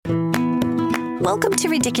Welcome to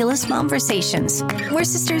Ridiculous Momversations, where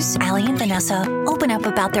sisters Allie and Vanessa open up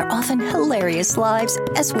about their often hilarious lives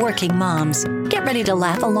as working moms. Get ready to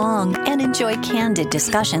laugh along and enjoy candid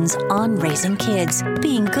discussions on raising kids,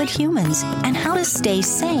 being good humans, and how to stay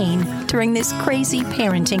sane during this crazy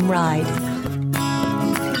parenting ride.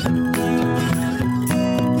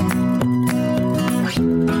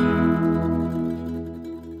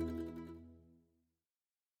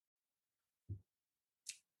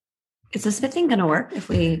 Is the spit thing going to work it's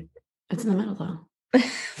in the middle though?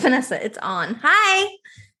 Vanessa, it's on. Hi.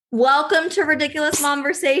 Welcome to Ridiculous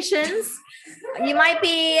Momversations. You might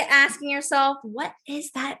be asking yourself, what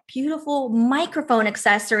is that beautiful microphone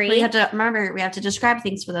accessory? We have to remember, we have to describe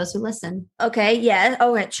things for those who listen. Okay. Yeah.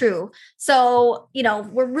 Oh, right, true. So,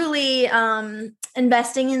 we're really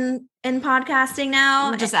investing in podcasting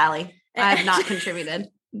now. Just Allie. I have not contributed.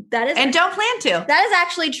 That is, and don't plan to. That is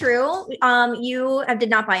actually true. You did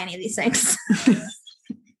not buy any of these things.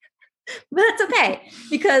 But that's okay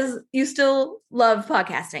because you still love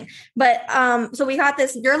podcasting. But so we got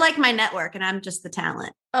this. You're like my network and I'm just the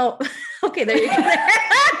talent. Oh, okay. There you go.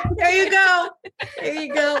 There you go. There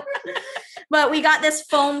you go. But we got this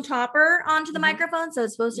foam topper onto the microphone. So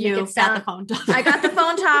it's supposed to make it sound. Got the phone topper. I got the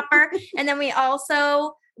phone topper. And then we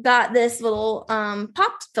also got this little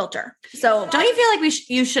pop filter. So don't you feel like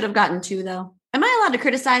you should have gotten two though? Am I allowed to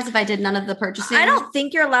criticize if I did none of the purchasing? I don't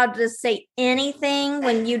think you're allowed to say anything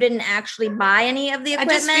when you didn't actually buy any of the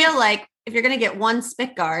equipment. I just feel like if you're going to get one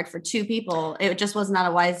spit guard for two people, it just was not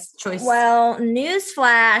a wise choice. Well,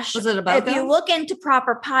 newsflash. Was it a BOGO? If you look into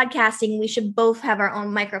proper podcasting, we should both have our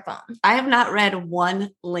own microphone. I have not read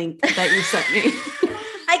one link that you sent me.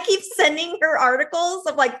 I keep sending her articles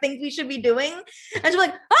of things we should be doing. And she's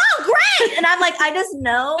like, oh, great. And I'm like, I just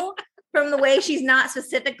know from the way she's not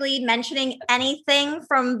specifically mentioning anything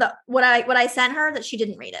from what I sent her that she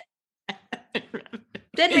didn't read it.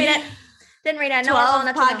 Didn't read it. Didn't read it. I know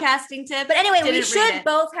 12 podcasting tips. But anyway, we should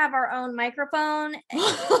both have our own microphone.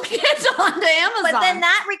 Get onto Amazon. But then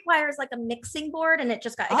that requires a mixing board, and it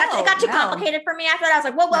got too complicated for me after that. I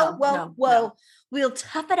was like, whoa. We'll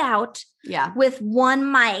tough it out with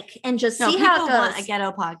one mic and just see how it goes. Want a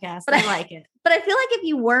ghetto podcast. But I like it. But I feel like if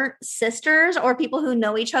you weren't sisters or people who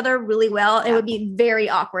know each other really well, it would be very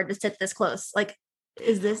awkward to sit this close.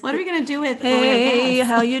 Is this? What are we going to do with? Hey,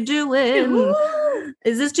 how you doing?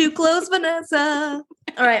 Is this too close, Vanessa?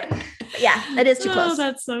 All right. Yeah, it is too close.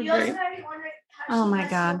 That's so great. Oh my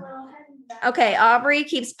God. Okay, Aubrey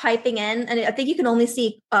keeps piping in, and I think you can only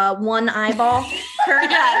see one eyeball.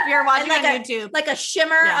 If you're watching on YouTube, like a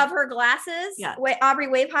shimmer of her glasses. Yeah. Wait, Aubrey,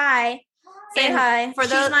 wave hi. Say hi. For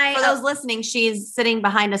those listening, she's sitting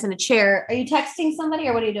behind us in a chair. Are you texting somebody,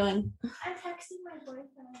 or what are you doing? I'm texting my boyfriend.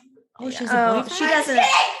 Oh, she's a boyfriend? She doesn't.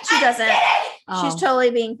 She doesn't. Oh. She's totally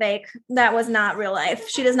being fake. That was not real life.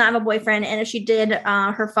 She does not have a boyfriend, and if she did,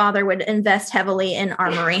 her father would invest heavily in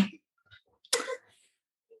armory.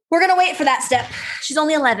 We're going to wait for that step. She's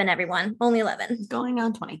only 11, everyone. Only 11. Going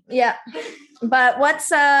on 20. Yeah. But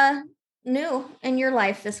what's new in your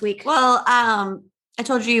life this week? Well, I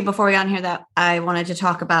told you before we got on here that I wanted to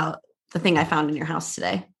talk about the thing I found in your house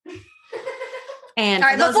today. And all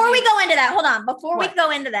right, before we go into that, hold on. Before what? We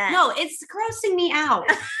go into that. No, it's grossing me out.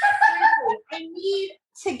 I need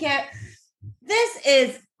to get, this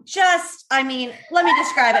is just, let me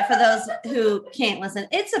describe it for those who can't listen.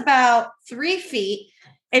 It's about 3 feet.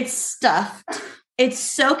 It's stuffed. It's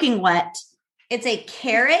soaking wet. It's a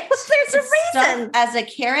carrot. There's a reason. As a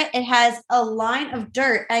carrot, it has a line of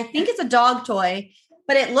dirt. I think it's a dog toy,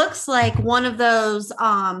 but it looks like one of those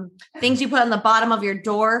things you put on the bottom of your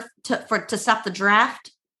door to stop the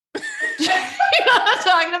draft. You know what I'm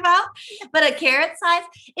talking about? But a carrot size.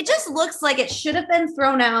 It just looks like it should have been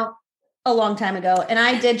thrown out a long time ago. And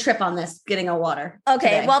I did trip on this getting a water. Okay,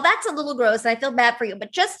 today. well, that's a little gross. I feel bad for you,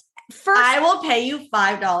 but just first, I will pay you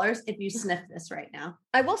 $5 if you sniff this right now.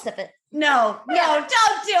 I will sip it. No, don't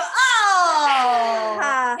do. Oh,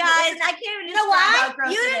 guys, I can't even. You know why?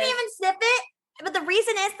 You didn't even sniff it. But the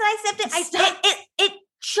reason is that I sipped it. It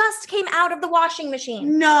just came out of the washing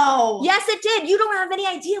machine. No. Yes, it did. You don't have any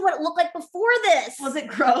idea what it looked like before this. Was it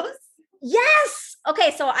gross? Yes.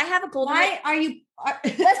 Okay, so I have a golden. Why are you?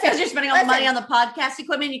 Because you're spending all the money on the podcast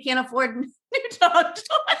equipment, you can't afford new dog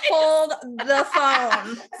toys. Hold the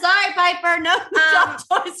phone. Sorry, Piper. No dog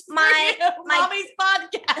toys. My mommy's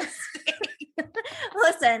podcast.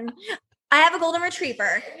 Listen, I have a golden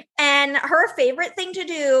retriever, and her favorite thing to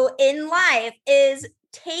do in life is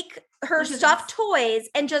take her stuffed toys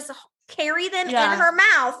and just carry them in her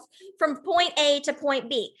mouth from point A to point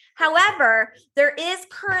B. However, there is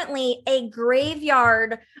currently a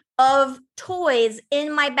graveyard of toys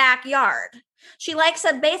in my backyard. She likes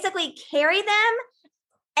to basically carry them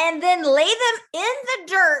and then lay them in the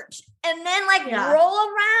dirt and then roll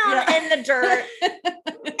around in the dirt.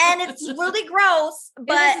 And it's really gross,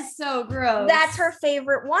 but it is so gross. That's her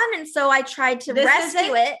favorite one. And so I tried to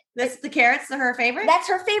rescue it. This the carrots are her favorite? That's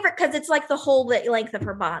her favorite because it's like the whole length of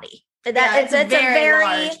her body. It's a very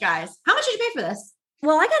large, guys. How much did you pay for this?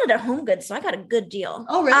 Well, I got it at Home Goods, so I got a good deal.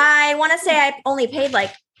 Oh, really? I want to say I only paid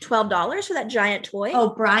like $12 for that giant toy.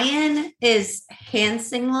 Oh, Brian is hand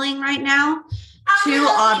signaling right now to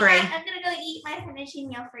Aubrey. I'm going to go eat my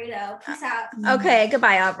fettuccine Alfredo. Peace out. Okay,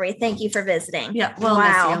 goodbye, Aubrey. Thank you for visiting. Yeah, we'll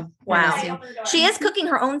wow. miss you. Wow. We'll miss you. She is cooking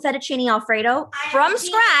her own fettuccine Alfredo from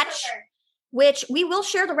scratch, which we will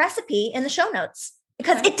share the recipe in the show notes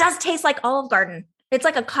because it does taste like Olive Garden. It's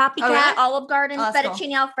like a copycat Olive Garden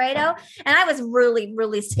fettuccine Alfredo. And I was really,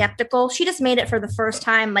 really skeptical. She just made it for the first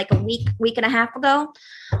time like a week and a half ago.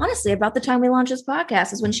 Honestly, about the time we launched this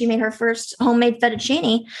podcast is when she made her first homemade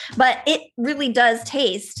fettuccine. But it really does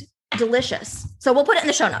taste delicious. So we'll put it in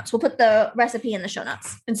the show notes. We'll put the recipe in the show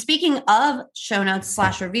notes. And speaking of show notes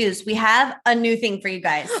 / reviews, we have a new thing for you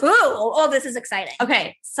guys. Ooh, this is exciting.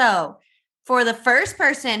 Okay, so for the first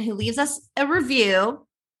person who leaves us a review,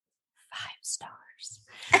 5 stars.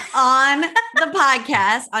 On the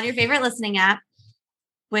podcast, on your favorite listening app,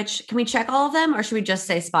 which can we check all of them or should we just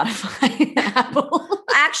say Spotify, Apple?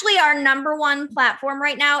 Actually, our number one platform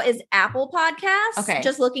right now is Apple Podcasts. Okay.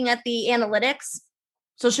 Just looking at the analytics.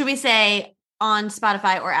 So should we say on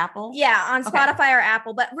Spotify or Apple? Yeah, on Spotify or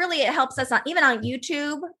Apple, but really it helps us even on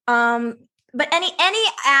YouTube. But any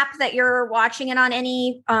app that you're watching it on,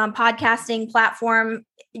 any podcasting platform,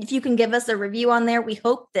 if you can give us a review on there, we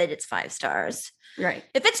hope that it's 5 stars. Right.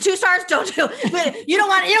 If it's 2 stars, don't do it. You don't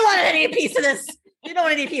want any piece of this. You don't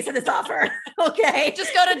want any piece of this offer. Okay.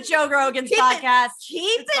 Just go to Joe Rogan's podcast.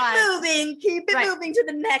 Keep it moving. Keep it moving to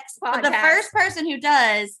the next podcast. But the first person who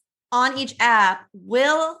does on each app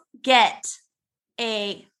will get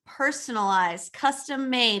a personalized,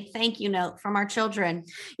 custom-made thank you note from our children.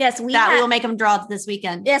 Yes, we will make them draw this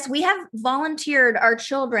weekend. Yes, we have volunteered our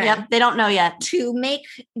children. Yep, they don't know yet to make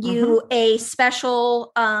you a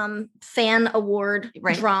special fan award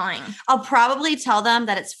drawing. I'll probably tell them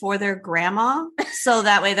that it's for their grandma, so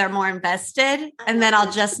that way they're more invested, and then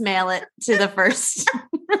I'll just mail it to the first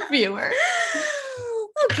reviewer.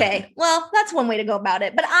 Okay, well, that's one way to go about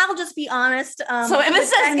it. But I'll just be honest. So if it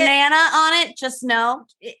says Nana on it, just know.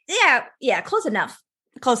 Yeah, close enough.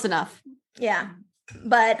 Close enough. Yeah.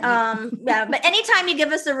 But but anytime you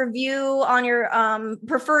give us a review on your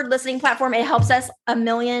preferred listening platform, it helps us a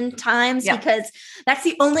million times because that's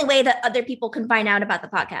the only way that other people can find out about the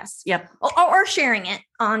podcast. Yep. Or sharing it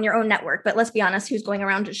on your own network. But let's be honest, who's going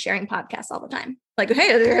around just sharing podcasts all the time? Like,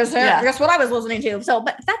 hey, guess what I was listening to. So,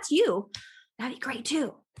 but if that's you, that'd be great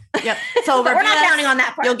too. Yep. So we're not counting on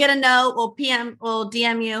that part. You'll get a note. We'll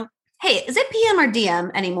DM you. Hey, is it PM or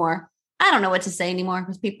DM anymore? I don't know what to say anymore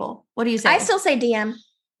with people. What do you say? I still say DM.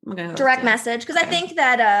 Direct message. Because I think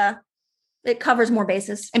that it covers more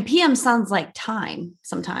bases. And PM sounds like time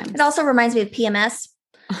sometimes. It also reminds me of PMS.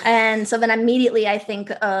 And so then immediately I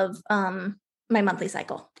think of my monthly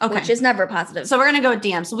cycle, which is never positive. So we're going to go with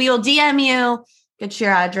DM. So we will DM you, get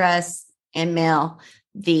your address, and mail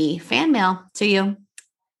the fan mail to you.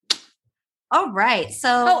 All right.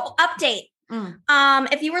 So update.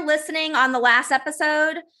 If you were listening on the last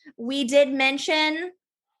episode, we did mention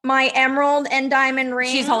my emerald and diamond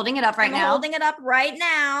ring. She's holding it up right now. Holding it up right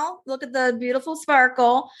now. Look at the beautiful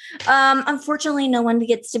sparkle. Unfortunately, no one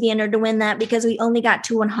gets to be entered to win that because we only got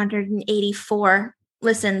to 184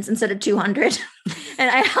 listens instead of 200.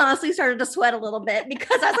 And I honestly started to sweat a little bit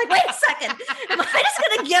because I was like, wait a second. Am I just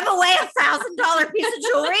going to give away $1,000 piece of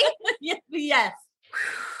jewelry? Yes.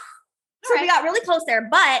 So we got really close there,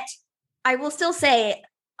 but I will still say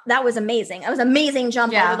that was amazing. It was an amazing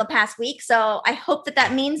jump over the past week. So I hope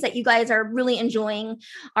that means that you guys are really enjoying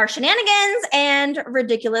our shenanigans and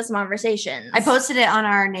ridiculous conversations. I posted it on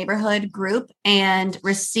our neighborhood group and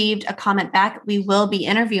received a comment back. We will be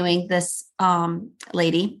interviewing this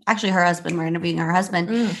lady. Actually, her husband. We're interviewing her husband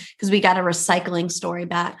because we got a recycling story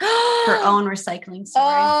back. Her own recycling story.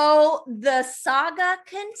 Oh, the saga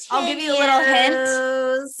continues. I'll give you a little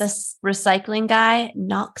hint. This recycling guy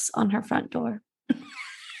knocks on her front door.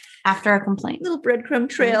 After a complaint. Little breadcrumb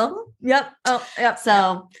trail. Yep. Oh, yep.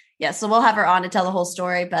 So, so we'll have her on to tell the whole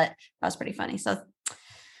story, but that was pretty funny. So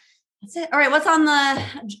that's it. All right. What's on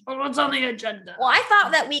the agenda? Well, I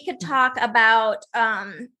thought that we could talk about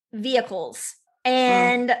vehicles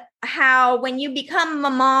and how when you become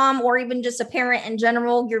a mom or even just a parent in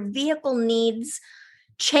general, your vehicle needs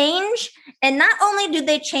change. And not only do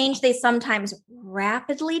they change, they sometimes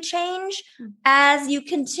rapidly change as you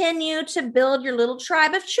continue to build your little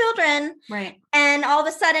tribe of children. Right. And all of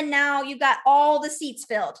a sudden now you got all the seats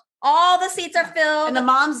filled. All the seats are filled. And the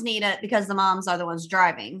moms need it because the moms are the ones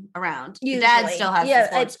driving around. The Usually. dad still has the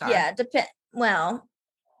sports car. Yeah, well,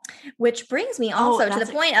 which brings me also to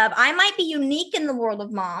the point of I might be unique in the world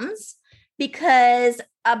of moms because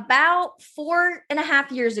about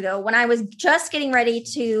 4.5 years ago, when I was just getting ready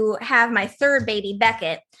to have my third baby,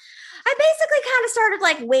 Beckett, I basically kind of started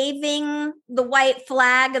like waving the white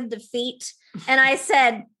flag of defeat. And I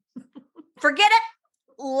said, forget it.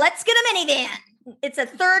 Let's get a minivan. It's a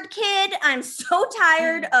third kid. I'm so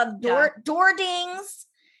tired of door dings.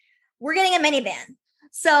 We're getting a minivan.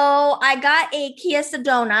 So I got a Kia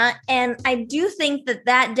Sedona, and I do think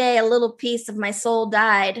that day a little piece of my soul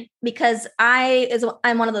died because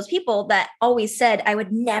I'm one of those people that always said I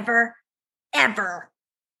would never, ever,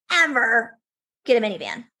 ever get a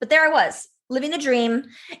minivan. But there I was, living the dream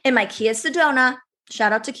in my Kia Sedona.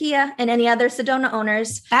 Shout out to Kia and any other Sedona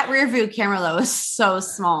owners. That rear view camera though was so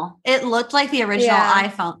small. It looked like the original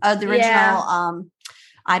iPhone, the original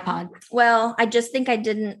iPod. Well, I just think I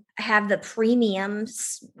didn't have the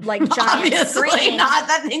premiums like giant Obviously screen. not.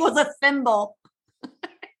 That thing was a thimble.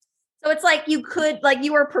 So it's like you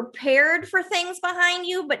were prepared for things behind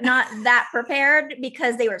you, but not that prepared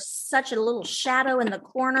because they were such a little shadow in the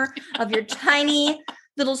corner of your tiny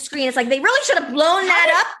little screen. It's like they really should have blown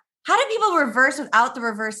that up. How do people reverse without the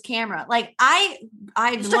reverse camera? Like I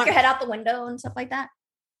Just took your head out the window and stuff like that.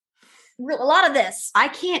 A lot of this. I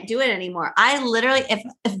can't do it anymore. I literally, if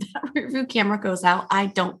that rear view camera goes out, I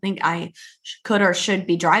don't think I could or should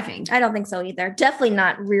be driving. I don't think so either. Definitely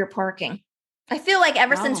not rear parking. I feel like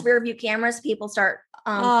ever since rear view cameras, people start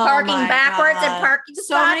parking backwards and parking spots.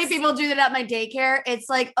 So many people do that at my daycare. It's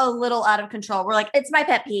like a little out of control. We're like, it's my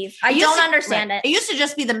pet peeve. I don't understand it. It used to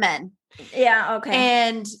just be the men. Yeah. Okay.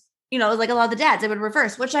 And like a lot of the dads, they would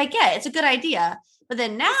reverse, which I get. It's a good idea. But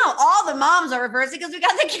then now all the moms are reversing because we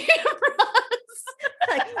got the cameras.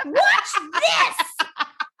 Like, watch this.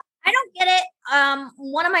 I don't get it.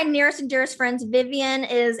 One of my nearest and dearest friends, Vivian,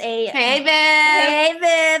 is Hey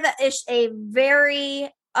Viv is a very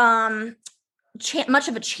much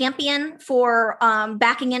of a champion for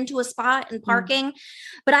backing into a spot and parking.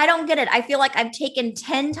 But I don't get it. I feel like I've taken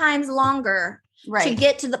 10 times longer to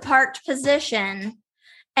get to the parked position.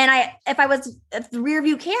 And if the rear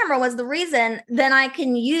view camera was the reason, then I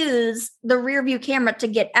can use the rear view camera to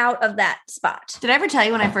get out of that spot. Did I ever tell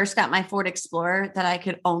you when I first got my Ford Explorer that I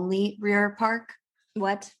could only rear park?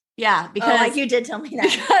 What? Yeah, because you did tell me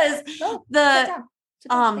that. Because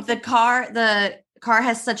the car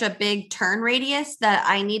has such a big turn radius that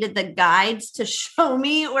I needed the guides to show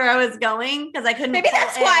me where I was going because I couldn't. Maybe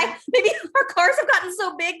that's why. Maybe our cars have gotten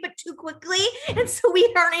so big, but too quickly, and so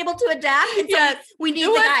we aren't able to adapt. And so we need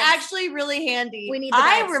the guides. Actually really handy. We need the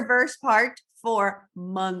guides. I reverse parked for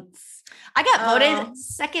months. I got voted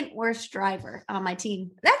second worst driver on my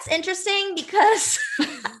team. That's interesting because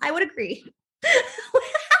I would agree.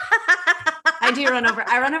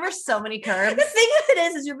 I run over so many curbs. The thing of it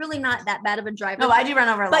is you're really not that bad of a driver. No, I do run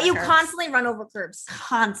over a lot but you of curbs. constantly run over curbs.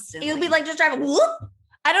 Constantly. You'll be like just driving. Whoop.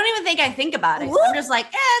 I don't even think I think about it. Whoop. I'm just like,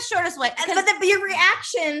 shortest way. But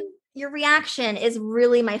your reaction is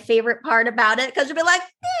really my favorite part about it because you'll be like,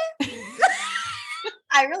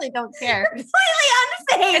 I really don't care. Completely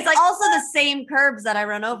unfazed. It's like also the same curbs that I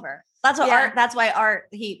run over. That's what Art. That's why Art.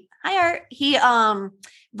 He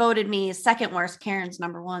voted me second worst. Karen's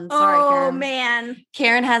number one. Sorry, Karen. Oh man,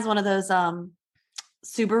 Karen has one of those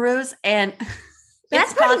Subarus, and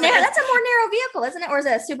that's pretty narrow. That's a more narrow vehicle, isn't it? Or is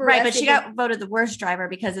it a Subaru? Right, but she got voted the worst driver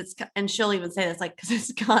because and she'll even say this, like, because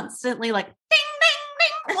it's constantly like, ding, ding,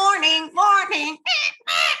 ding, warning,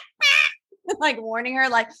 like warning her,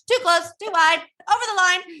 like, too close, too wide, over the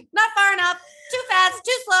line, not far enough, too fast,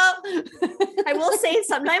 too slow. I will say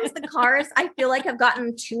sometimes the cars I feel like have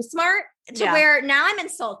gotten too smart to where now I'm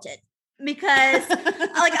insulted because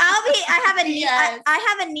like I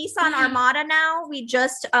have a Nissan Armada now. We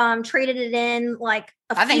just traded it in like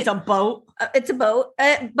I think it's a boat. It's a boat,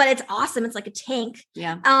 but it's awesome. It's like a tank.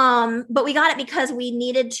 Yeah. But we got it because we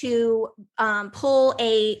needed to pull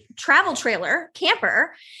a travel trailer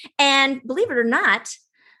camper, and believe it or not,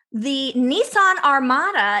 the Nissan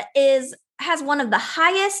Armada has one of the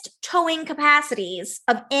highest towing capacities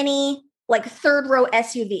of any like third row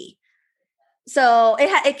SUV. So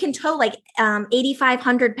it can tow like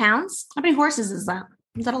 8,500 pounds. How many horses is that?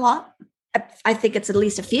 Is that a lot? I think it's at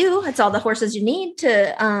least a few. It's all the horses you need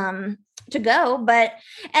to go. But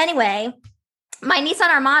anyway, my Nissan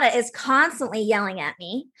Armada is constantly yelling at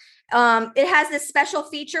me It has this special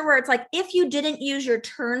feature where it's like, if you didn't use your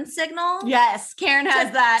turn signal Yes, Karen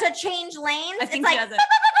has that. to change lanes, I think it's she like, has it.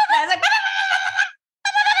 Yeah, it's like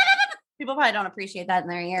people probably don't appreciate that in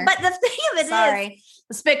their ear. but the thing of it is, Sorry,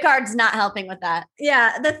 the spit card's not helping with that.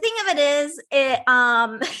 yeah, the thing of it is,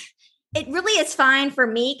 it really is fine for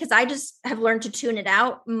me because I just have learned to tune it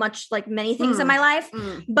out, much like many things in my life.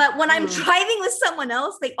 But when I'm driving with someone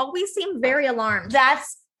else, they always seem very alarmed.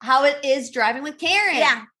 That's how it is driving with Karen.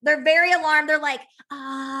 Yeah, they're very alarmed. They're like,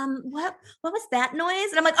 what was that noise?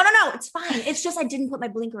 And I'm like, oh no, it's fine. It's just I didn't put my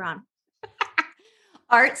blinker on.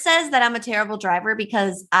 Art says that I'm a terrible driver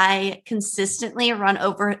because I consistently run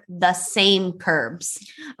over the same curbs.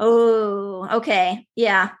 Oh, okay.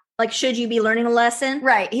 Yeah. Like, should you be learning a lesson?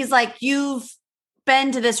 Right. He's like, you've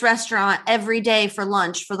been to this restaurant every day for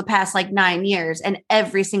lunch for the past like 9 years. And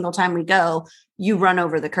every single time we go, you run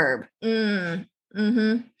over the curb.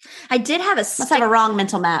 Mm-hmm. I did have a Must have a wrong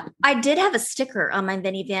mental map. I did have a sticker on my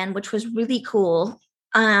minivan, which was really cool.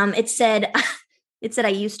 It said I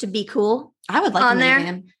used to be cool. I would like on a there.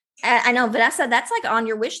 minivan. I know, Vanessa, that's like on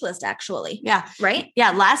your wish list, actually. Yeah. Right?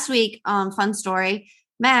 Yeah. Last week, fun story.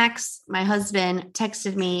 Max, my husband,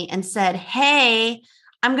 texted me and said, hey,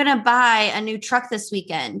 I'm going to buy a new truck this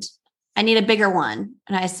weekend. I need a bigger one.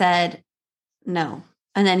 And I said, no.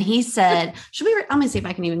 And then he said, let me see if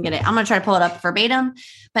I can even get it. I'm going to try to pull it up verbatim.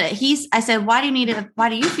 But I said, why do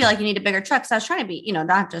you feel like you need a bigger truck? So I was trying to be,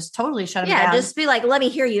 not just totally shut him down. Yeah, just be like, let me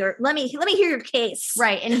hear your case.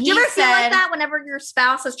 Right. And do you ever feel like that whenever your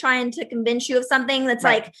spouse is trying to convince you of something that's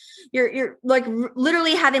right. like, you're like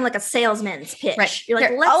literally having like a salesman's pitch. Right. You're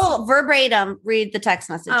like, I'll verbatim read the text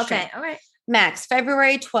message. Okay. All right. Max,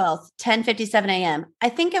 February 12th, 10:57 a.m. I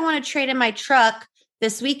think I want to trade in my truck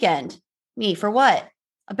this weekend. Me, for what?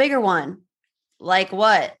 A bigger one. Like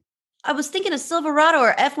what? I was thinking a Silverado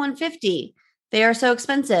or F-150. They are so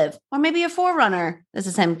expensive. Or maybe a 4Runner. This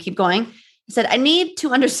is him. Keep going. He said, I need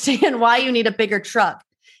to understand why you need a bigger truck.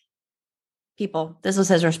 People, this was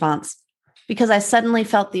his response. Because I suddenly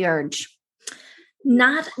felt the urge.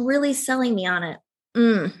 Not really selling me on it.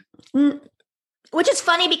 Which is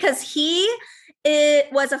funny because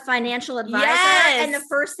it was a financial advisor and the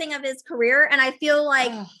first thing of his career. And I feel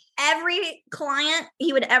like every client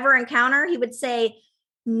he would ever encounter, he would say,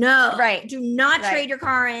 no, right. Do not trade your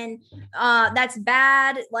car in. That's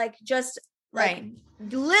bad. Like, just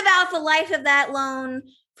live out the life of that loan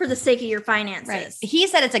for the sake of your finances. Right. He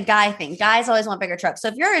said it's a guy thing. Guys always want bigger trucks. So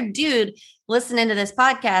if you're a dude listening to this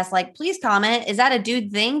podcast, like, please comment. Is that a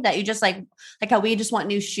dude thing that you just like how we just want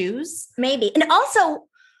new shoes? Maybe. And also,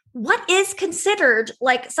 what is considered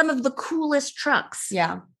like some of the coolest trucks?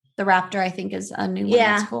 Yeah. The Raptor, I think, is a new one.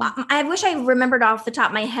 Yeah. That's cool. I wish I remembered off the top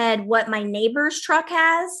of my head what my neighbor's truck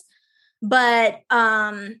has, but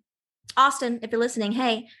Austin, if you're listening,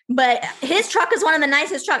 hey, but his truck is one of the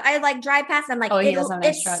nicest trucks. I like drive past and I'm like, he does have a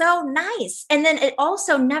nice truck. So nice. And then it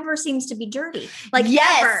also never seems to be dirty. Like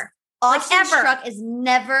ever. Austin's truck is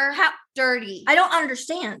never dirty. I don't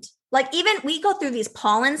understand. Like, even we go through these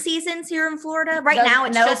pollen seasons here in Florida. Right now,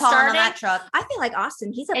 it's no just pollen starting. On that truck. I feel like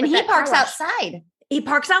Austin, he's up and with he that parks car wash. outside. He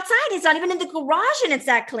parks outside. He's not even in the garage, and it's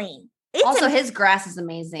that clean. It's also, his grass is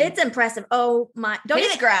amazing. It's impressive. Oh my!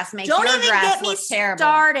 His grass makes don't your even grass get me look terrible.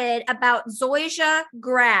 Started about Zoysia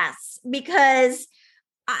grass, because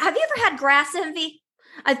have you ever had grass envy?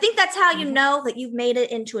 I think that's how you know that you've made it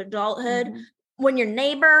into adulthood. When your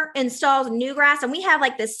neighbor installs new grass, and we have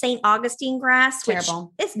like this St. Augustine grass,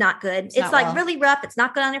 terrible. Which it's not good. It's not like really rough. It's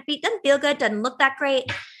not good on your feet. Doesn't feel good. Doesn't look that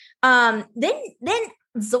great. Then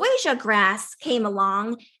Zoysia grass came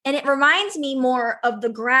along, and it reminds me more of the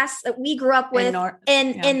grass that we grew up with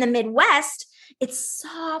in the Midwest. It's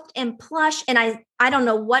soft and plush, and I don't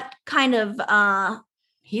know what kind of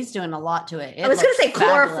he's doing a lot to it. I was going to say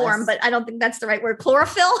chloroform, but I don't think that's the right word.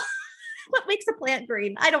 Chlorophyll. What makes a plant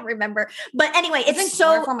green? I don't remember. But anyway, it's so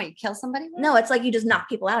chloroform when you kill somebody with? No, it's like you just knock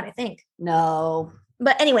people out, I think. No.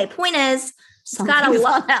 But anyway, point is, it's got a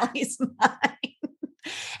lot on Allie's mind.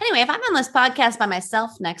 Anyway, if I'm on this podcast by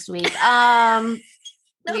myself next week,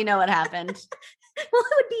 we know what happened. Well,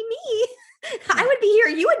 it would be me. I would be here.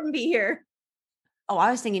 You wouldn't be here. Oh, I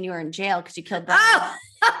was thinking you were in jail because you killed Brian.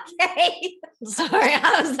 Oh, okay. Sorry,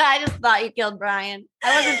 I just thought you killed Brian.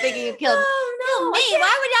 I wasn't thinking you killed me.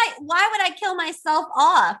 Why would I kill myself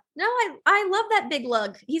off? No, I love that big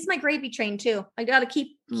lug. He's my gravy train too. I got to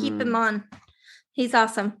keep him on. He's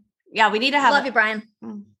awesome. Yeah, we need to have. Love you, Brian.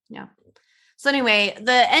 Yeah. So anyway,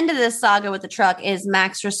 the end of this saga with the truck is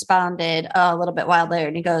Max responded a little bit while later,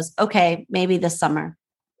 and he goes, "Okay, maybe this summer."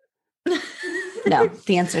 No,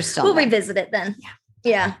 the answer's still. We'll revisit it then. Yeah.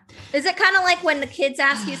 Yeah. Is it kind of like when the kids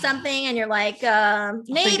ask you something and you're like,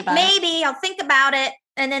 maybe I'll think about it.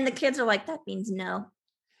 And then the kids are like, that means no.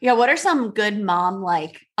 Yeah. What are some good mom,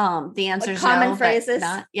 like, the answers? Like common no, phrases?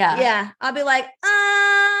 Not, yeah. Yeah. I'll be like,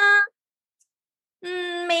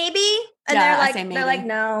 maybe. And Yeah, they're like,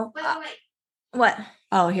 no. Wait. What?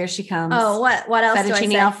 Oh, here she comes. Oh, what else do I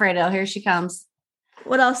Fettuccine say? Alfredo. Here she comes.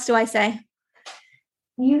 What else do I say?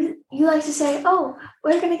 You like to say, oh,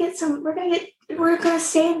 we're gonna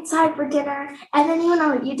stay inside for dinner, and then you know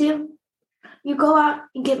what you do? You go out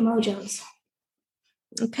and get Mojos.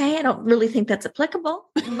 Okay, I don't really think that's applicable,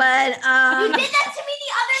 but You did that to me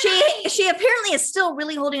the other night. she apparently is still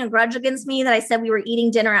really holding a grudge against me that I said we were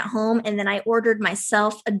eating dinner at home and then I ordered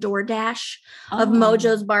myself a DoorDash of Oh.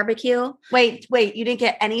 Mojo's barbecue. Wait, you didn't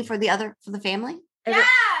get any for the family? Yeah.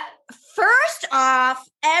 First off,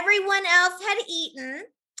 everyone else had eaten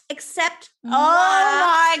except Oh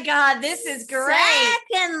my God, this is great.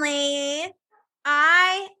 Secondly,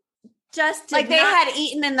 I just did Like they not- had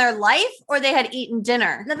eaten in their life or they had eaten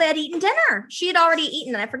dinner? No, they had eaten dinner. She had already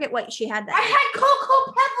eaten, and I forget what she had I that. had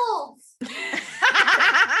Cocoa Pebbles.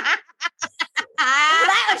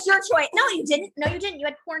 That was your choice. No, you didn't. No, you didn't. You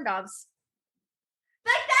had corn dogs.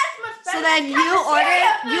 Like that's much better. So then than you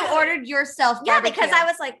cafeteria ordered food. yourself Yeah, barbecue. because I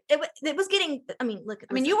was like, it was getting. I mean, look.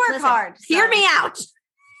 I mean, listen, you work listen. hard. Hear so- me out.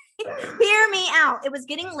 Hear me out. It was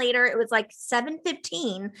getting later. It was like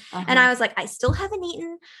 7:15, Uh-huh. and I was like, I still haven't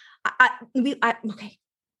eaten. Okay.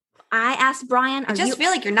 I asked Brian. I Are just you?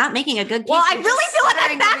 feel like you're not making a good case. Well, I You're really just feel like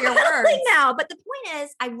I'm stuttering over your backpedaling words. now. But the point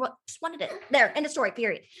is, I just wanted it there. End of story.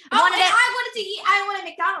 Period. Oh, Wanted and it. I wanted to eat. I wanted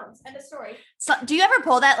McDonald's. End of story. So do you ever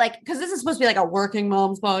pull that, like, because this is supposed to be like a working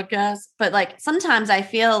mom's podcast, but like sometimes I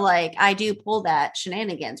feel like I do pull that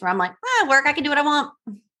shenanigans where I'm like, work, I can do what I want.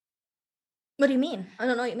 What do you mean? I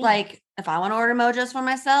don't know what you mean. Like if I want to order Mojos for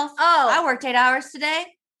myself, I oh, worked 8 hours today.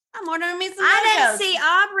 I'm ordering me some Mojos. I didn't see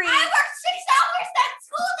Aubrey. I worked 6 hours that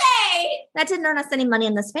school day. That didn't earn us any money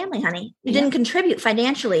in this family, honey. You Yeah. didn't contribute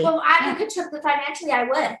financially. Well, I could contribute financially. I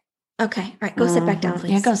would. Okay, all right. Go sit back down, Mhm.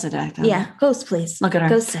 please. Yeah, go sit back down. Yeah, ghost, please. Look at her.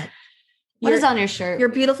 Go sit. What is on your shirt? Your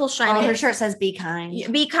beautiful shiny. Oh, her shirt says "Be kind."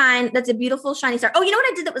 Be kind. That's a beautiful shiny star. Oh, you know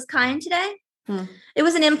what I did that was kind today? Hmm. It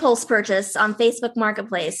was an impulse purchase on Facebook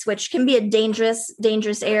Marketplace, which can be a dangerous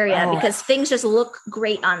area Oh. because things just look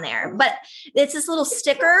great on there. But it's this little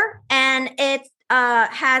sticker and it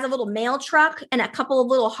has a little mail truck and a couple of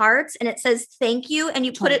little hearts and it says thank you and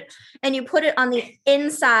you put it on the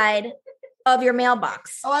inside of your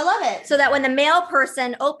mailbox. Oh, I love it. So that when the mail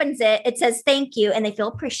person opens it, it says thank you and they feel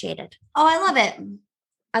appreciated. Oh, I love it.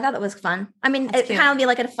 I thought that was fun. I mean, That's it cute. kind of be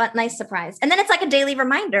like a fun, nice surprise. And then it's like a daily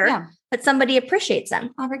reminder Yeah. that somebody appreciates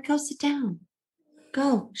them. Aubrey, go sit down.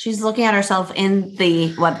 Go. She's looking at herself in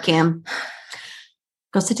the webcam.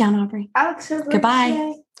 Go sit down, Aubrey. I look so great. Goodbye.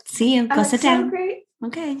 today. See you. I Go look sit so down. great.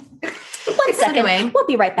 Okay. 1 second. Anyway. We'll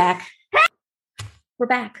be right back. We're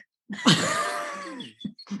back.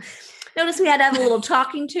 Notice we had to have a little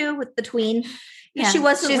talking to with the tween. She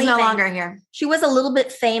wasn't She's leaving. no longer here. She was a little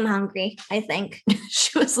bit fame hungry, I think.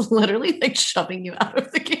 She was literally like shoving you out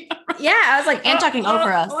of the camera. Yeah, I was like, And talking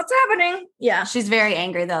over us. What's happening? Yeah. She's very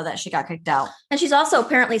angry though that she got kicked out. And she's also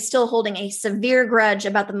apparently still holding a severe grudge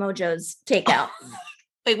about the Mojo's takeout.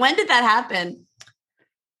 Wait, when did that happen?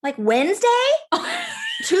 Like Wednesday?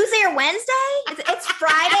 Tuesday or Wednesday? It's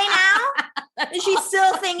Friday now? Is she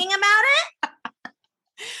still thinking about it?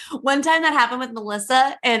 One time that happened with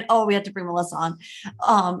Melissa, and we had to bring Melissa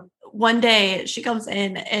on. One day she comes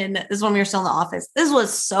in, and this is when we were still in the office. This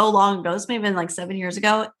was so long ago. This may have been like 7 years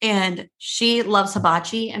ago. And she loves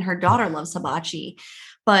hibachi, and her daughter loves hibachi,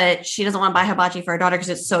 but she doesn't want to buy hibachi for her daughter because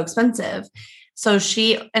it's so expensive. So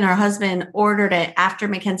she and her husband ordered it after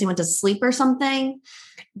Mackenzie went to sleep or something.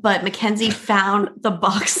 But Mackenzie found the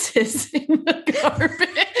boxes in the garbage.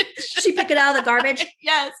 She picked it out of the garbage.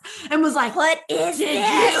 Yes. And was like, What is did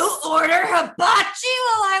this? you order hibachi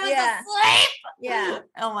while I was Yeah. asleep? Yeah.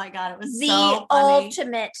 Oh my God. It was The so funny.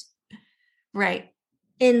 ultimate Right.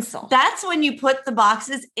 insult. That's when you put the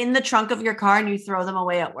boxes in the trunk of your car and you throw them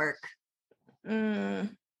away at work.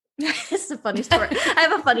 This is a funny story. I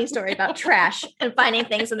have a funny story about trash and finding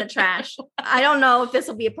things in the trash. I don't know if this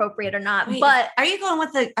will be appropriate or not, Wait, but are you going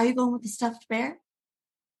with the stuffed bear?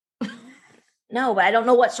 no, but I don't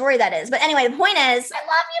know what story that is. But anyway, the point is, I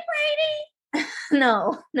love you, Brady.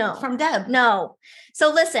 no. From Deb. No.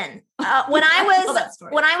 So listen, when I Tell that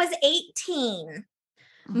story. was 18,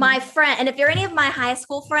 Mhm. my friend, and if you're any of my high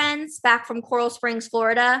school friends back from Coral Springs,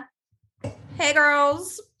 Florida, hey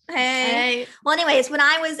girls. Hey. Well, anyways, when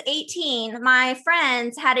I was 18, my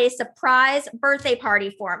friends had a surprise birthday party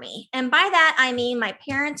for me. And by that, I mean my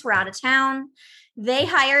parents were out of town they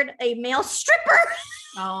hired a male stripper.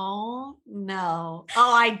 Oh no.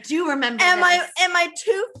 Oh, I do remember And this. my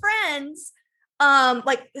two friends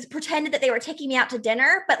like pretended that they were taking me out to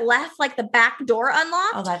dinner, but left like the back door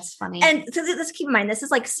unlocked. Oh, that's funny. And so let's keep in mind, this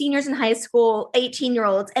is like seniors in high school,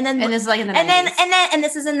 18-year-olds. And this is like in the 90s. and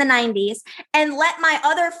this is in the 90s, and let my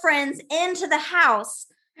other friends into the house.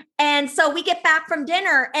 And so we get back from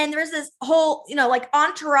dinner and there's this whole, like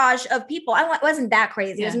entourage of people. It wasn't that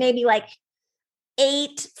crazy. It was maybe like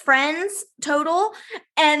 8 friends total.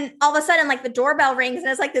 And all of a sudden, like the doorbell rings and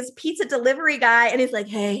it's like this pizza delivery guy. And he's like,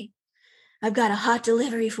 "Hey, I've got a hot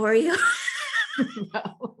delivery for you."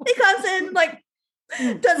 No. He comes in, like,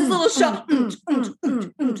 does his little show.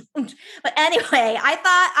 But anyway, I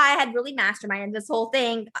thought I had really masterminded this whole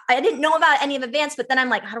thing. I didn't know about any of advance, but then I'm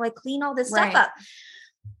like, how do I clean all this stuff up?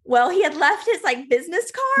 Well, he had left his like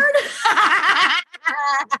business card.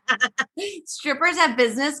 Strippers have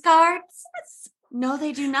business cards? No,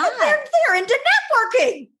 they do not. They're into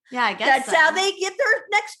networking. Yeah, I guess That's how they get their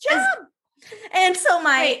next job. And so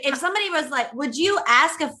if somebody was like, would you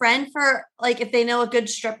ask a friend for like if they know a good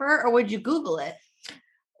stripper, or would you Google it?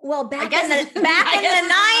 Well, back in the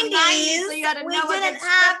 90s, so you had to we know didn't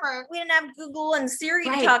have Google and Siri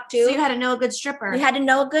to talk to. So you had to know a good stripper. We had to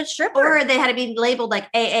know a good stripper. Or they had to be labeled like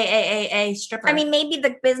a stripper. I mean, maybe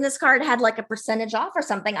the business card had like a percentage off or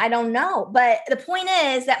something. I don't know. But the point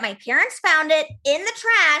is that my parents found it in the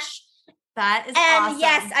trash. That is awesome. And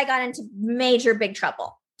yes, I got into major big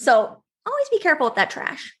trouble. So always be careful with that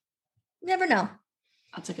trash. Never know.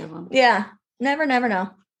 That's a good one. Yeah. Never know.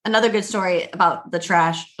 Another good story about the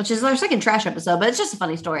trash, which is our second trash episode, but it's just a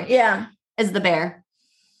funny story. Yeah. Is the bear.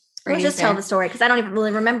 Let's just tell the story because I don't even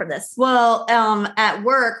really remember this. Well, at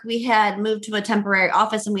work, we had moved to a temporary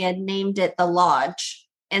office and we had named it the Lodge.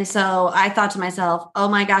 And so I thought to myself, oh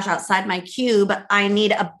my gosh, outside my cube, I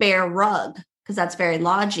need a bear rug because that's very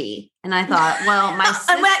lodgy. And I thought, well, my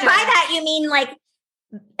sister. By that, you mean like,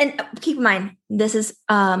 and keep in mind, this is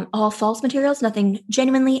all false materials, nothing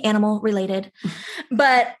genuinely animal related,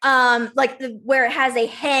 but like where it has a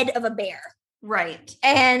head of a bear. Right.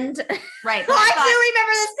 And right. I do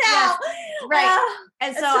remember this now. Yes, right.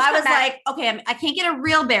 And so I was like, okay, I can't get a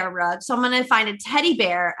real bear rug. So I'm going to find a teddy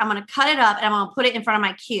bear. I'm going to cut it up and I'm going to put it in front of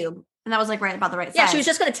my cube. And that was like right about the right size. Yeah, she was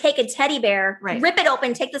just going to take a teddy bear, rip it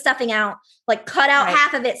open, take the stuffing out, like cut out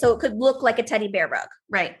half of it so it could look like a teddy bear rug.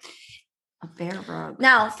 Right. A bear rug.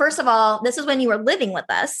 Now, first of all, this is when you were living with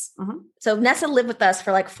us. Mm-hmm. So Nessa lived with us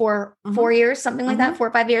for like four years, something like that, 4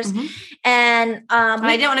 or 5 years. Mm-hmm. And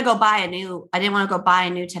I didn't want to go buy a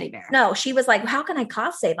new teddy bear. No, she was like, how can I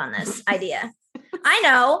cost save on this idea? I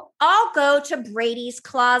know. I'll go to Brady's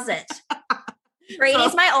closet.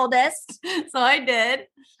 Brady's my oldest. So I did.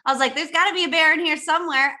 I was like, there's got to be a bear in here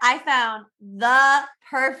somewhere. I found the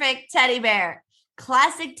perfect teddy bear.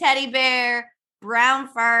 Classic teddy bear, brown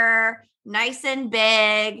fur, nice and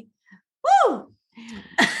big. Woo!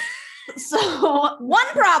 So one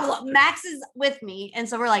problem, Max is with me. And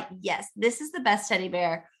so we're like, yes, this is the best teddy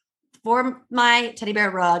bear for my teddy bear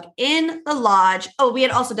rug in the lodge. Oh, we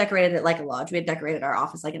had also decorated it like a lodge. We had decorated our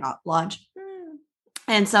office like a lodge.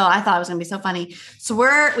 And so I thought it was going to be so funny. So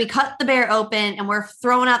we cut the bear open and we're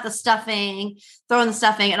throwing out the stuffing,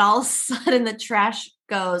 and all of a sudden the trash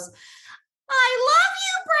goes, I love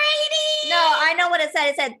you, Brady. No, I know what it said.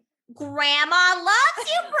 It said, Grandma loves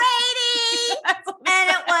you, Brady. And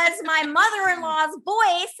it was my mother-in-law's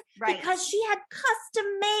voice because she had custom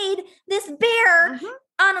made this bear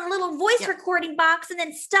on a little voice recording box and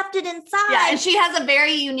then stuffed it inside. Yeah, and she has a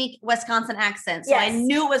very unique Wisconsin accent. So I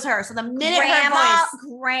knew it was her. So the minute her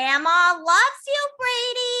voice. Grandma loves you,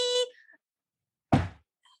 Brady.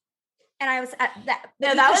 And I was at that.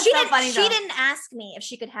 No, that was so funny. She didn't ask me if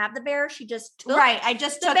she could have the bear. She just took I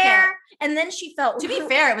just took bear, it. and then she felt. To be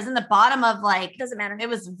fair, it was in the bottom of Doesn't matter. It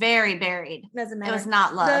was very buried. Doesn't matter. It was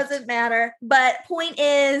not loved. Doesn't matter. But point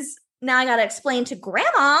is, now I got to explain to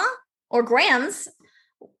Grandma or Grams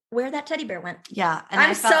where that teddy bear went. Yeah, and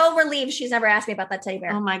I'm so relieved she's never asked me about that teddy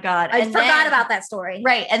bear. Oh my god, I forgot about that story.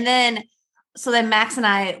 Right, and then Max and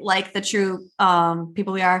I, like the true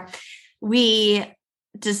people we are, we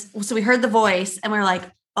heard the voice and we were like,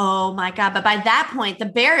 oh my god. But by that point the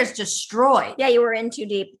bear is destroyed. Yeah, you were in too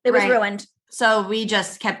deep. It was ruined. So we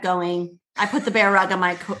just kept going. I put the bear rug on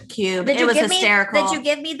my cube. It was hysterical. Did you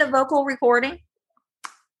give me the vocal recording?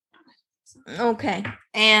 Okay.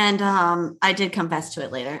 And I did confess to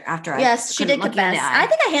it later after Yes, she did confess. I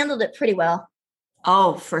think I handled it pretty well.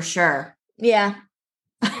 Oh, for sure. Yeah.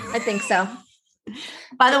 I think so.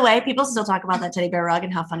 By the way, people still talk about that teddy bear rug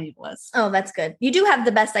and how funny it was. Oh, that's good. You do have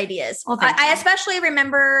the best ideas. Well, thank I you. especially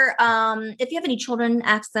remember if you have any children,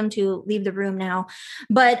 ask them to leave the room now.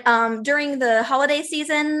 But during the holiday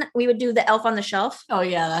season, we would do the Elf on the Shelf Oh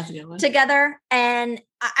yeah, that's a good one. together. And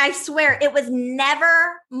I swear it was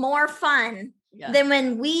never more fun Yeah. than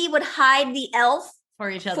when we would hide the elf For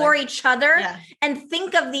each other. for each other Yeah. and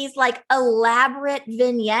think of these like elaborate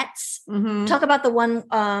vignettes. Mhm. Talk about the one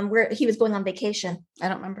where he was going on vacation. I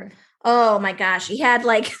don't remember. Oh my gosh. He had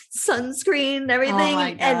like sunscreen and everything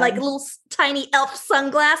my and like God. little tiny elf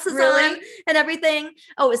sunglasses Really? on and everything.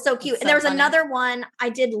 Oh, it was so cute. That's And there was so funny. another one I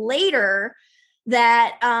did later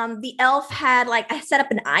that the elf had like, I set up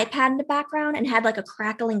an iPad in the background and had like a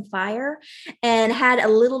crackling fire and had a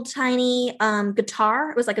little tiny guitar.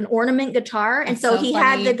 It was like an ornament guitar. And That's so so he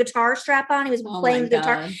had the funny. guitar strap on. He was Oh playing my the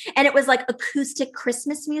guitar God. and it was like acoustic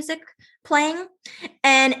Christmas music playing.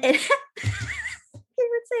 And it I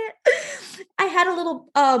would say it. I had a little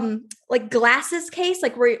like glasses case,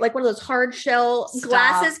 like where like one of those hard shell Stop.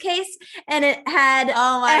 glasses case, and it had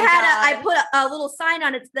Oh my I God. put a little sign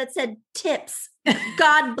on it that said tips.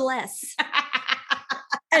 God bless.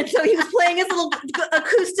 And so he was playing his little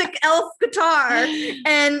acoustic elf guitar,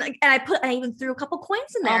 and I even threw a couple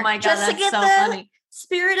coins in there. Oh my God, just to that's get so the funny.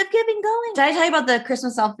 spirit of giving going. Did I tell you about the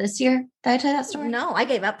Christmas elf this year? Did I tell you that story? No, I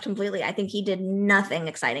gave up completely. I think he did nothing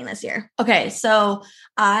exciting this year. Okay, so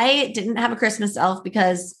I didn't have a Christmas elf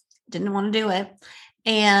because didn't want to do it.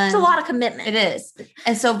 And It's a lot of commitment. It is.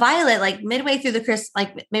 And so Violet, like midway through the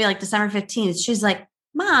like maybe like December 15th, she's like,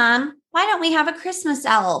 Mom, why don't we have a Christmas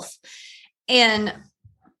elf? And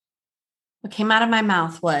what came out of my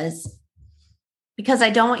mouth was, because I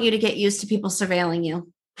don't want you to get used to people surveilling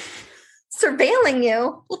you. Surveilling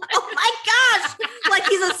you. Oh my gosh. Like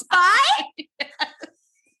he's a spy?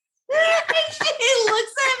 And she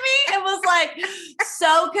looks at me and was like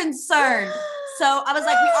so concerned. So I was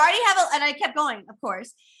like, we already have and I kept going, of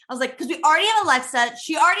course. I was like, because we already have Alexa.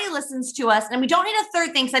 She already listens to us and we don't need a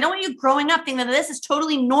third thing. Because I don't want you growing up thinking that this is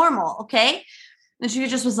totally normal. Okay. And she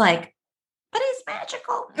just was like, but it's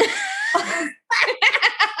magical.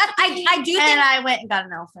 I do think And I went and got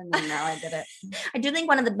an elf and now I did it. I do think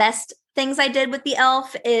one of the best things I did with the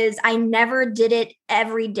elf is I never did it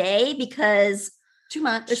every day because Too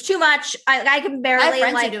much. there's too much. I can I have barely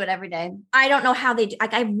friends like who do it every day. I don't know how they do.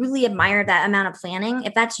 Like I really admire that amount of planning.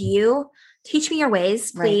 If that's you, teach me your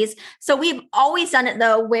ways, Right. please. So we've always done it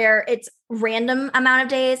though, where it's random amount of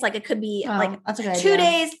days. Like it could be Oh, like that's a good 2 idea.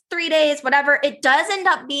 days, 3 days, whatever. It does end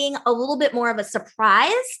up being a little bit more of a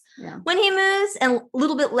surprise Yeah. when he moves and a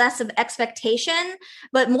little bit less of expectation,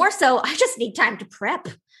 but more so, I just need time to prep.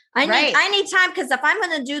 I need time because if I'm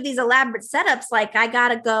going to do these elaborate setups, like I got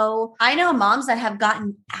to go. I know moms that have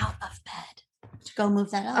gotten out of bed to go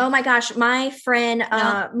move that up. Oh my gosh, my friend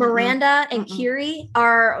No. Miranda and Mm-mm. Kiri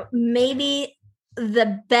are maybe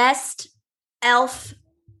the best elf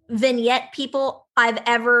vignette people I've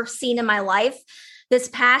ever seen in my life. This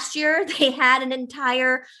past year, they had an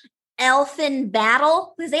entire elfin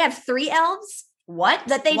battle because they have 3 elves. What?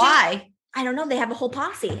 That they Why? I don't know. They have a whole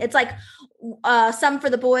posse. It's like some for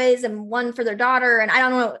the boys and one for their daughter. And I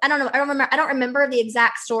don't know. I don't remember the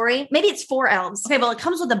exact story. Maybe it's 4 elves. Okay, well, it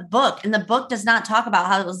comes with a book, and the book does not talk about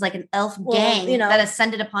how it was like an elf Well, gang you know. that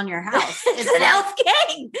ascended upon your house. It's an elf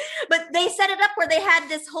gang, but they set it up where they had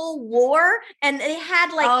this whole war and they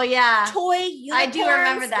had like oh yeah, toy I unicorns. do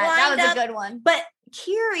remember that. That lined was up. a good one. But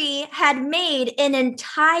Kiri had made an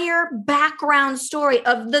entire background story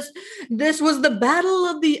of this. This was the battle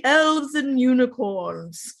of the elves and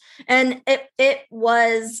unicorns. And it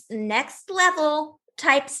was next level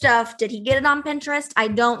type stuff. Did he get it on Pinterest? I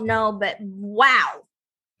don't know, but wow.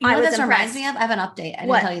 You know I what was this impressed. reminds me of? I have an update. I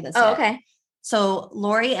What? didn't tell you this. Oh, yet. okay. So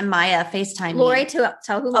Lori and Maya FaceTime Lori, me.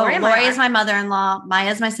 tell who Lori and Lori Maya is my mother-in-law.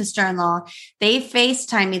 Maya's my sister-in-law. They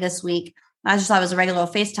FaceTime me this week. I just thought it was a regular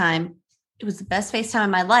FaceTime. It was the best FaceTime in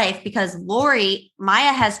my life because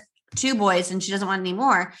Maya has 2 boys and she doesn't want any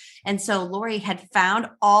more. And so Lori had found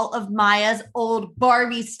all of Maya's old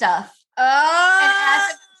Barbie stuff. And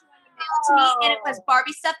asked if she wanted to mail it to me. And it was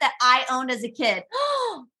Barbie stuff that I owned as a kid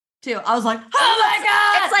too. I was like, oh my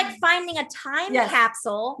God. It's like finding a time Yes.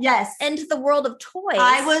 capsule yes. into the world of toys.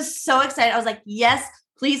 I was so excited. I was like, yes,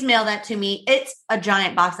 please mail that to me. It's a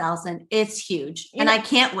giant box, Allison. It's huge. You And know- I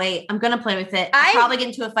can't wait. I'm going to play with it. I'll probably get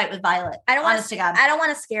into a fight with Violet. I don't want honest to God. I don't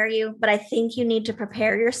want to scare you, but I think you need to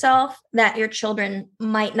prepare yourself that your children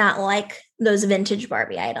might not like those vintage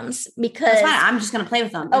Barbie items because That's fine. I'm just going to play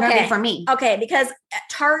with them. They're gonna Okay. be for me. okay, because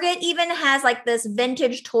Target even has like this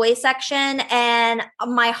vintage toy section and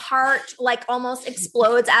my heart like almost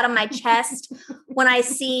explodes out of my chest when I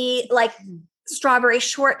see like strawberry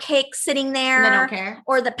shortcake sitting And they there, don't care.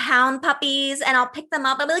 or the pound puppies, and I'll pick them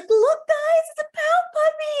up. I'll be like, look, guys, it's a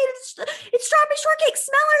pound puppy. It's strawberry shortcake.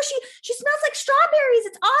 Smell her. She smells like strawberries.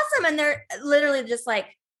 It's awesome. And they're literally just like,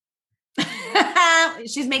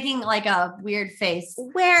 She's making like a weird face.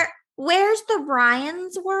 where's the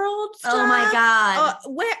Ryan's World stuff? Oh my God.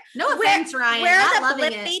 No offense, Ryan. Where Not are the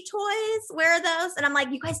loving Blippi it. toys? Where are those? And I'm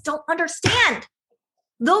like, you guys don't understand.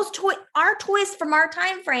 Those our toys from our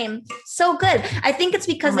time frame, so good. I think it's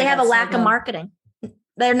because Oh my they have God, a so lack of good. marketing.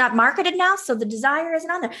 They're not marketed now, so the desire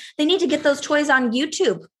isn't on there. They need to get those toys on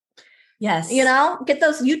YouTube. Yes. You know, get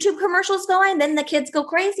those YouTube commercials going. Then the kids go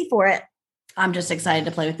crazy for it. I'm just excited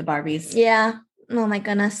to play with the Barbies. Yeah. Oh my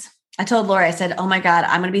goodness. I told Laura, I said, oh my God,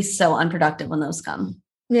 I'm going to be so unproductive when those come.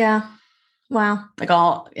 Yeah. Wow.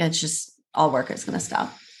 It's just all work is going to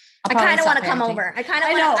stop. I kind of want to come over. I kind of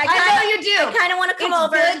want to. I know you do. I kind of want to come It's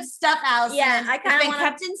over. good stuff, Allison. Yeah, I kinda It's been wanna-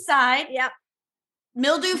 kept inside. Yep.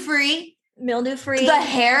 Mildew free. Mildew free. The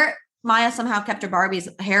hair, Maya somehow kept her Barbie's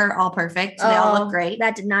hair all perfect. So they all look great.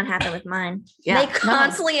 That did not happen with mine. Yeah, They no.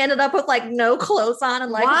 constantly ended up with like no clothes on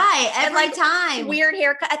and like Why? and, Every like, time. weird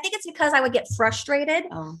haircut. I think it's because I would get frustrated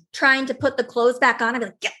Oh, trying to put the clothes back on. I'd be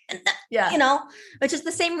like, get in the, yeah. you know, which is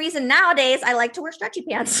the same reason nowadays I like to wear stretchy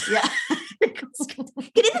pants. Yeah.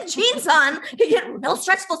 Getting the jeans on can get real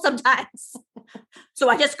stressful sometimes. So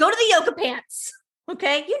I just go to the yoga pants.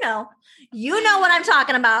 Okay. You know what I'm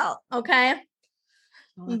talking about. Okay.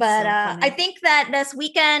 Oh, that's But so I funny. think that this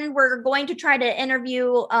weekend we're going to try to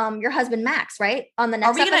interview your husband Max, right? On the Are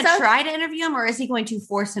next we going to episode. try to interview him or is he going to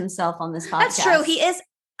force himself on this podcast? That's true. He is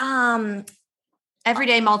every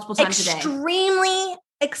day, multiple times a day. extremely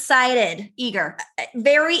excited, Eager,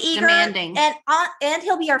 very eager, demanding. and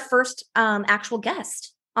he'll be our first actual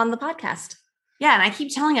guest on the podcast. Yeah. And I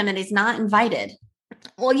keep telling him that he's not invited.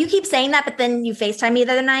 Well, you keep saying that, but then you FaceTime me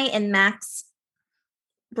the other night, and Max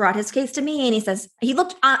brought his case to me, and he says he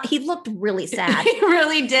looked really sad. He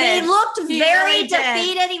really did. He looked He very really did.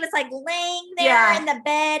 defeated. He was like laying there Yeah. in the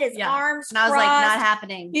bed, his Yeah. arms And I was like, not crossed.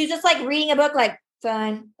 happening. He was just like reading a book, like,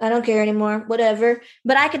 fine, I don't care anymore, whatever.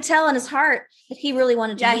 But I could tell in his heart that he really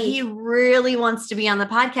wanted to Yeah, be. he really wants to be on the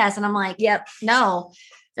podcast. And I'm like, Yep. no.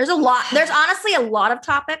 There's honestly a lot of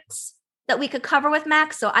topics that we could cover with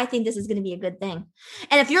Max. So I think this is going to be a good thing.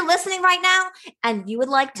 And if you're listening right now and you would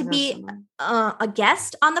like to be a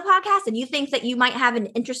guest on the podcast and you think that you might have an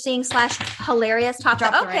interesting / hilarious topic.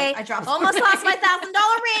 Okay. I dropped Almost lost my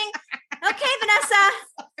 $1,000 ring. Okay,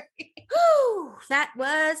 Vanessa. Whew, that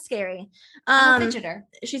was scary. I'm a fidgeter.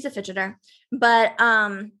 She's a fidgeter. But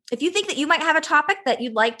if you think that you might have a topic that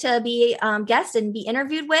you'd like to be guest and be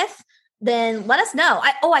interviewed with, then let us know.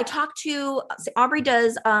 I talked to Aubrey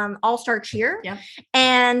does All-Star Cheer. Yeah.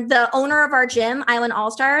 And the owner of our gym, Island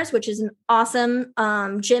All-Stars, which is an awesome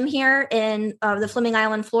gym here in the Fleming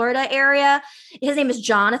Island, Florida area. His name is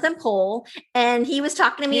Jonathan Pohl. And he was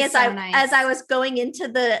talking to me He's as so nice. I was going into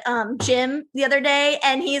the gym the other day.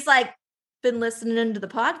 And he's like, been listening to the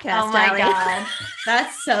podcast. Oh my Allie." God.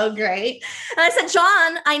 That's so great. And I said,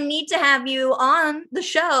 John, I need to have you on the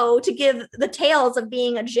show to give the tales of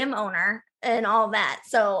being a gym owner and all that.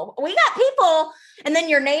 So we got people. And then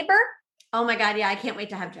your neighbor, Oh my God. Yeah. I can't wait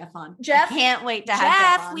to have Jeff on. Jeff? I can't wait to have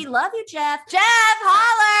Jeff Jeff, on. we love you, Jeff. Jeff,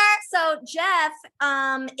 holler. So Jeff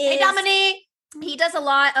Hey, is Dominique. he does a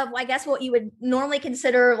lot of, I guess, what you would normally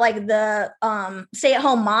consider like the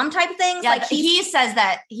stay-at-home mom type things. Yeah. Like He says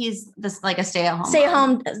that he's this like a stay-at-home.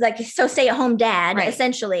 stay-at-home, like so stay-at-home dad, Right.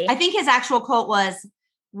 essentially. I think his actual quote was,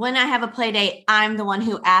 when I have a play date, I'm the one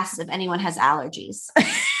who asks if anyone has allergies.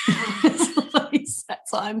 That's what he said.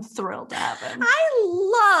 So I'm thrilled to have him. I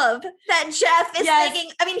love that Jeff is Yes.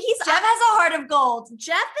 thinking. I mean, Jeff has a heart of gold.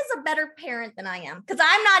 Jeff is a better parent than I am because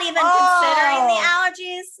I'm not even Oh. considering the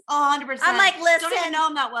allergies. 100%. I'm like, Don't even listen, know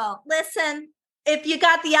him that well. listen. If you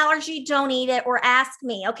got the allergy, don't eat it or ask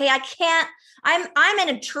me. Okay, I can't. I'm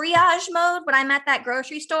in a triage mode when I'm at that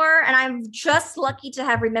grocery store, and I'm just lucky to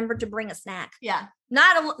have remembered to bring a snack. Yeah.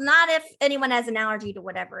 Not if anyone has an allergy to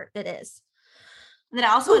whatever it is. And then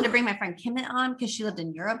I also wanted to bring my friend Kimmit on because she lived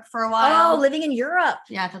in Europe for a while. Oh, living in Europe.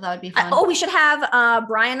 Yeah, I thought that would be fun. We should have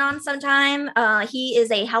Brian on sometime. He is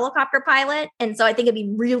a helicopter pilot. And so I think it'd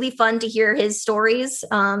be really fun to hear his stories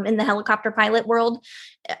in the helicopter pilot world.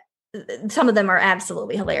 Some of them are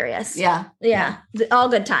absolutely hilarious. Yeah. Yeah. All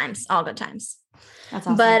good times. All good times. That's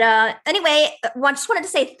awesome. But anyway, I just wanted to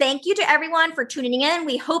say thank you to everyone for tuning in.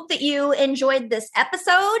 We hope that you enjoyed this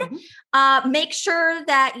episode. Make sure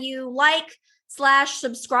that you like,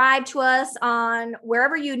 /subscribe to us on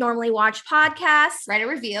wherever you normally watch podcasts. Write a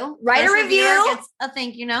review. Write a First review. reviewer gets a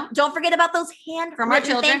thank you note. Don't forget about those From our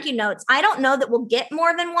children. thank you notes. I don't know that we'll get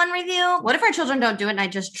more than one review. What if our children don't do it and I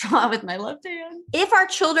just draw with my left hand? If our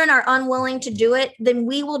children are unwilling to do it, then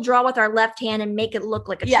we will draw with our left hand and make it look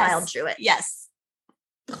like a child drew it. Yes.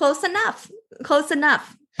 Close enough. Close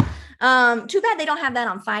enough. Too bad they don't have that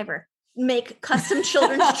on Fiverr. Make custom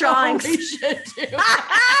children's drawings. We should do. There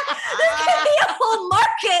could be a whole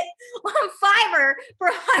market on Fiverr for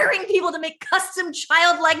hiring people to make custom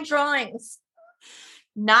childlike drawings.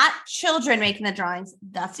 Not children making the drawings.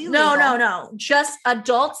 That's illegal. No. Just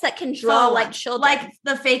adults that can draw like children. Like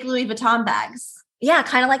the fake Louis Vuitton bags. Yeah,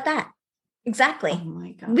 kind of like that. Exactly. Oh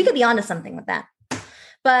my God. We could be onto something with that.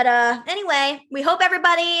 But anyway, we hope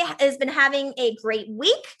everybody has been having a great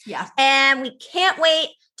week. Yeah. And we can't wait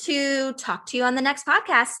to talk to you on the next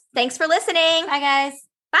podcast. Thanks for listening. Bye, guys.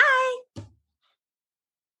 Bye.